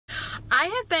I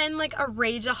have been like a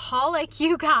rageaholic,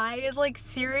 you guys. Like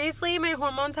seriously, my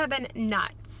hormones have been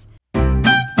nuts. Hey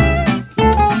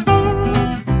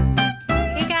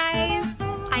guys,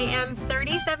 I am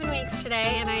 37 weeks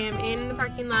today and I am in the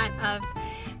parking lot of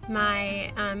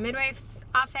my midwife's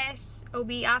office,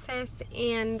 OB office,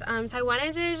 and so I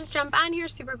wanted to just jump on here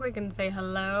super quick and say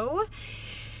hello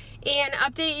and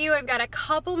update you. I've got a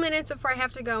couple minutes before I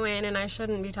have to go in, and I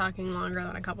shouldn't be talking longer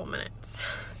than a couple minutes.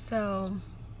 So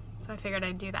I figured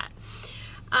I'd do that.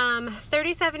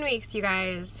 37 weeks, you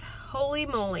guys. Holy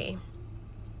moly.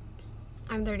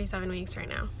 I'm 37 weeks right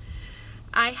now.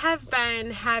 I have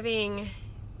been having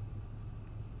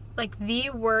like the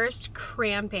worst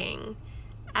cramping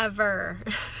ever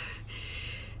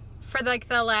for like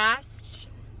the last,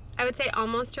 I would say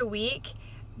almost a week.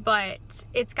 But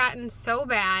it's gotten so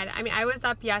bad. I mean, I was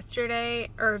up yesterday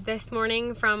or this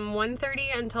morning from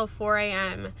 1:30 until 4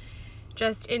 a.m.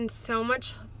 just in so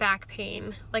much back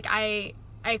pain. Like I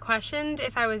questioned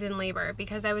if I was in labor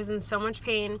because I was in so much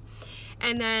pain.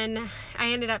 And then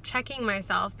I ended up checking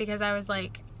myself because I was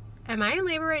like, am I in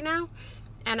labor right now?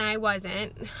 And I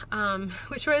wasn't,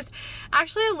 which was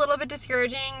actually a little bit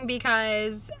discouraging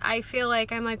because I feel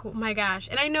like I'm like, oh my gosh.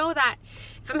 And I know that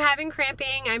if I'm having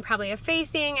cramping, I'm probably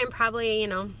effacing, I'm probably, you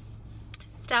know,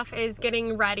 stuff is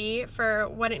getting ready for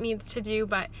what it needs to do,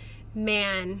 but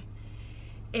man,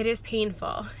 it is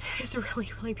painful. It's really,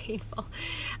 really painful.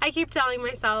 I keep telling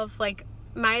myself, like,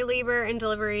 my labor and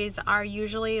deliveries are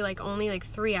usually like only like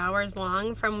 3 hours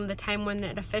long from the time when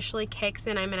it officially kicks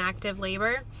in, I'm in active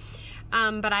labor.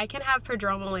 But I can have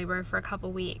prodromal labor for a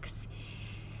couple weeks.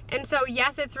 And so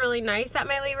yes, it's really nice that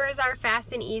my labors are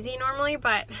fast and easy normally,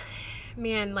 but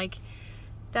man, like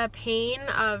the pain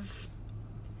of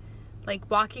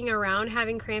like walking around,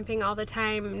 having cramping all the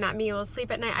time, not being able to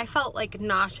sleep at night. I felt like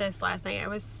nauseous last night. I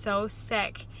was so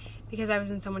sick because I was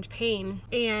in so much pain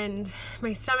and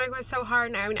my stomach was so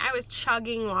hard. And I mean, I was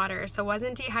chugging water, so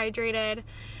wasn't dehydrated.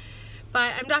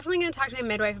 But I'm definitely going to talk to my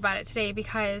midwife about it today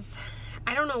because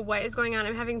I don't know what is going on.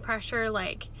 I'm having pressure,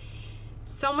 like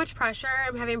so much pressure.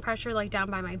 I'm having pressure like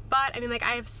down by my butt. I mean, like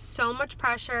I have so much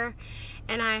pressure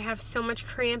and I have so much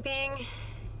cramping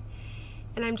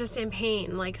and I'm just in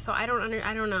pain. Like, so I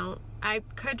don't know. I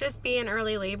could just be in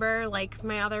early labor like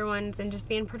my other ones and just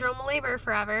be in prodromal labor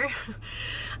forever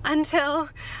until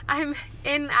I'm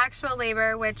in actual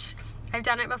labor, which I've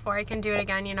done it before. I can do it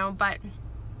again, you know, but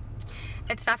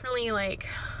it's definitely like,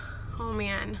 oh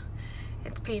man,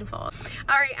 it's painful. All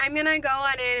right, I'm gonna go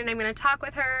on in and I'm gonna talk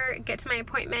with her, get to my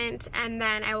appointment, and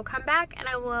then I will come back and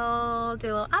I will do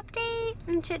a little update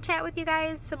and chit chat with you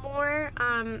guys some more.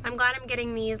 I'm glad I'm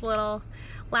getting these little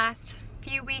last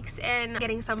few weeks in,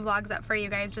 getting some vlogs up for you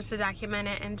guys just to document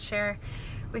it and share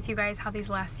with you guys how these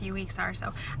last few weeks are.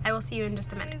 So I will see you in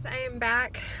just a minute. I am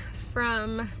back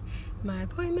from my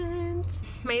appointment.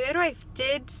 My midwife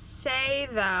did say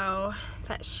though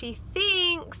that she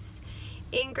thinks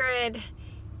Ingrid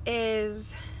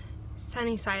is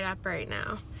sunny side up right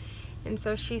now. And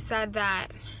so she said that,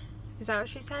 is that what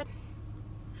she said?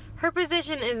 Her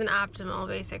position isn't optimal,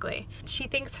 basically. She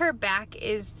thinks her back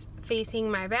is facing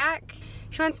my back.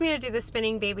 She wants me to do the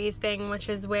spinning babies thing, which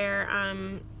is where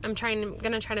I'm gonna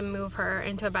try to move her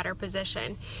into a better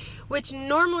position, which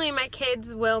normally my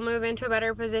kids will move into a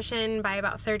better position by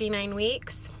about 39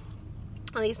 weeks.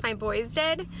 At least my boys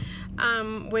did,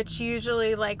 which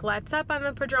usually like lets up on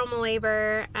the prodromal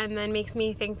labor and then makes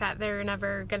me think that they're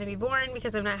never going to be born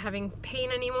because I'm not having pain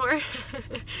anymore.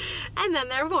 And then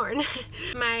they're born.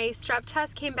 My strep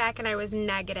test came back and I was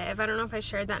negative. I don't know if I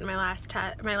shared that in my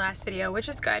last video, which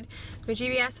is good. My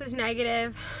GBS was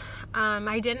negative.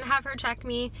 I didn't have her check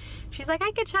me. She's like,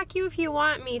 I could check you if you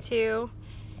want me to.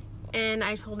 And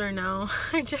I told her no.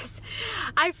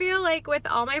 I feel like with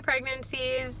all my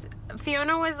pregnancies,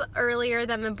 Fiona was earlier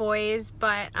than the boys,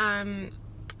 but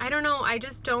I don't know, I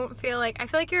just don't feel like, I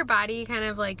feel like your body kind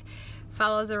of like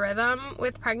follows a rhythm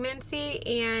with pregnancy,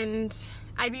 and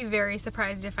I'd be very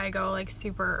surprised if I go like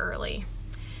super early.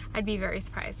 I'd be very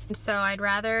surprised. So I'd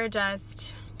rather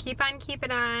just keep on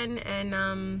keeping on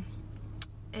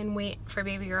and wait for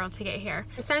baby girl to get here.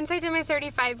 Since I did my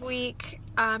 35 week,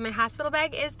 my hospital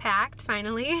bag is packed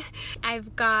finally.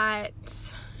 I've got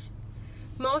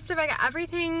I got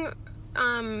everything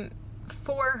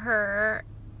for her.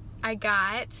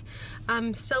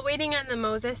 I'm still waiting on the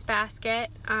Moses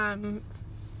basket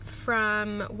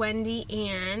from Wendy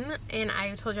Ann, and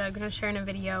I told you I'm going to share in a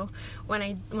video when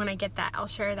I get that. I'll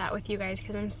share that with you guys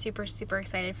because I'm super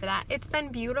excited for that. It's been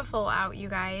beautiful out, you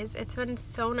guys. It's been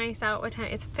so nice out.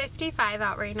 It's 55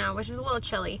 out right now, which is a little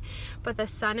chilly, but the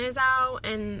sun is out,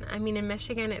 and I mean, in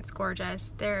Michigan it's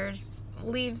gorgeous. There's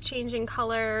leaves changing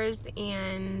colors,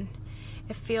 and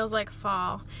it feels like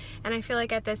fall. And I feel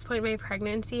like at this point in my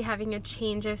pregnancy, having a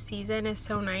change of season is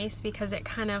so nice because it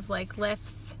kind of like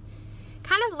lifts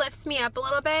me up a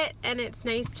little bit, and it's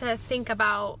nice to think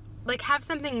about, like, have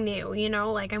something new, you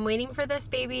know, like I'm waiting for this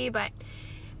baby, but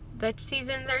the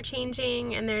seasons are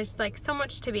changing and there's like so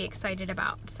much to be excited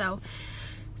about. So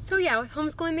yeah, with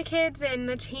homeschooling the kids and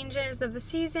the changes of the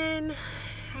season,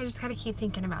 I just gotta keep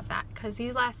thinking about that, because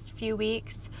these last few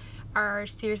weeks are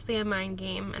seriously a mind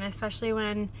game, and especially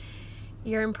when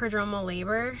you're in prodromal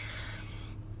labor,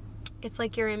 it's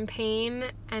like you're in pain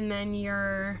and then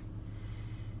you're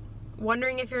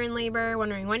wondering if you're in labor,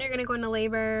 wondering when you're gonna go into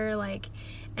labor, like,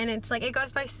 and it's like it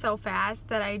goes by so fast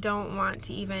that I just don't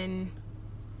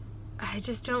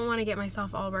want to get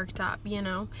myself all worked up, you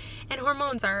know. And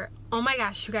hormones are, oh my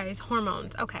gosh, you guys,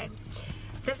 hormones. Okay,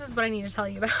 this is what I need to tell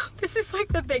you about. This is like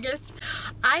the biggest.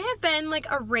 I have been like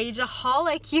a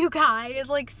rageaholic, you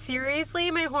guys. Like, seriously,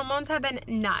 my hormones have been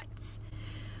nuts.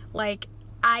 Like,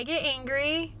 I get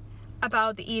angry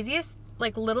about the easiest,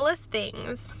 like, littlest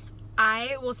things.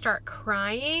 I will start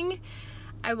crying.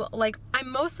 I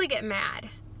mostly get mad.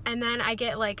 And then I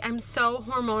get like, I'm so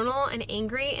hormonal and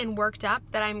angry and worked up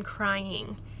that I'm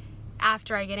crying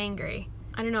after I get angry.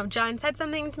 I don't know, John said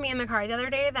something to me in the car the other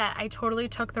day that I totally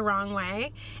took the wrong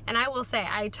way. And I will say,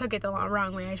 I took it the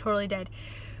wrong way. I totally did.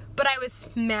 But I was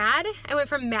mad. I went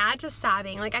from mad to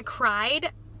sobbing. Like, I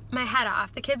cried my head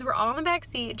off. The kids were all in the back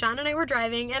seat. John and I were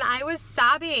driving, and I was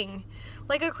sobbing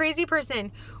like a crazy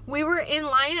person. We were in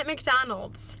line at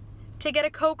McDonald's to get a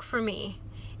Coke for me,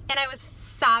 and I was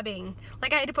sobbing.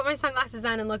 Like, I had to put my sunglasses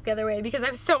on and look the other way because I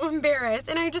was so embarrassed,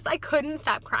 and I couldn't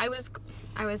stop crying.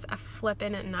 I was a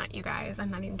flippin' nut, you guys. I'm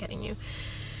not even kidding you.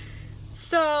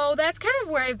 So that's kind of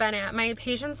where I've been at. My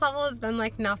patience level has been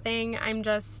like nothing. I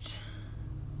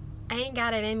ain't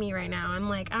got it in me right now. I'm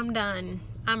like, I'm done.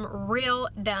 I'm real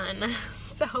done.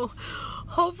 So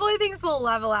hopefully things will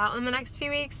level out in the next few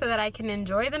weeks so that I can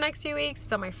enjoy the next few weeks,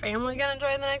 so my family can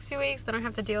enjoy the next few weeks. They don't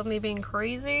have to deal with me being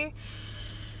crazy.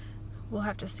 We'll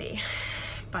have to see.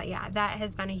 But yeah, that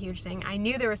has been a huge thing. I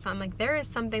knew there was there is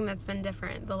something that's been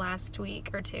different the last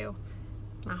week or two.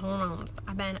 My hormones,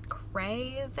 I've been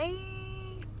crazy.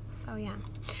 So yeah.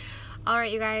 All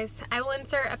right, you guys, I will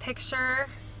insert a picture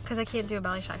because I can't do a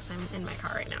belly shot because I'm in my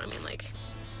car right now. I mean, like,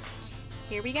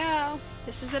 here we go.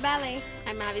 This is the belly.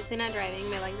 I'm obviously not driving.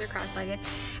 My legs are cross-legged.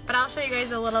 But I'll show you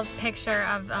guys a little picture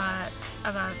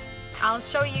I'll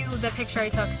show you the picture I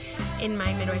took in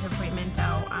my midwife appointment,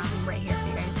 though, right here for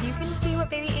you guys. So you can see what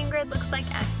baby Ingrid looks like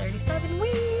at 37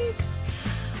 weeks.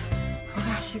 Oh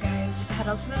gosh, you guys.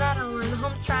 Pedal to the metal. We're in the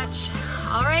home stretch.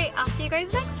 All right. I'll see you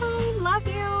guys next time. Love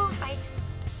you. Bye.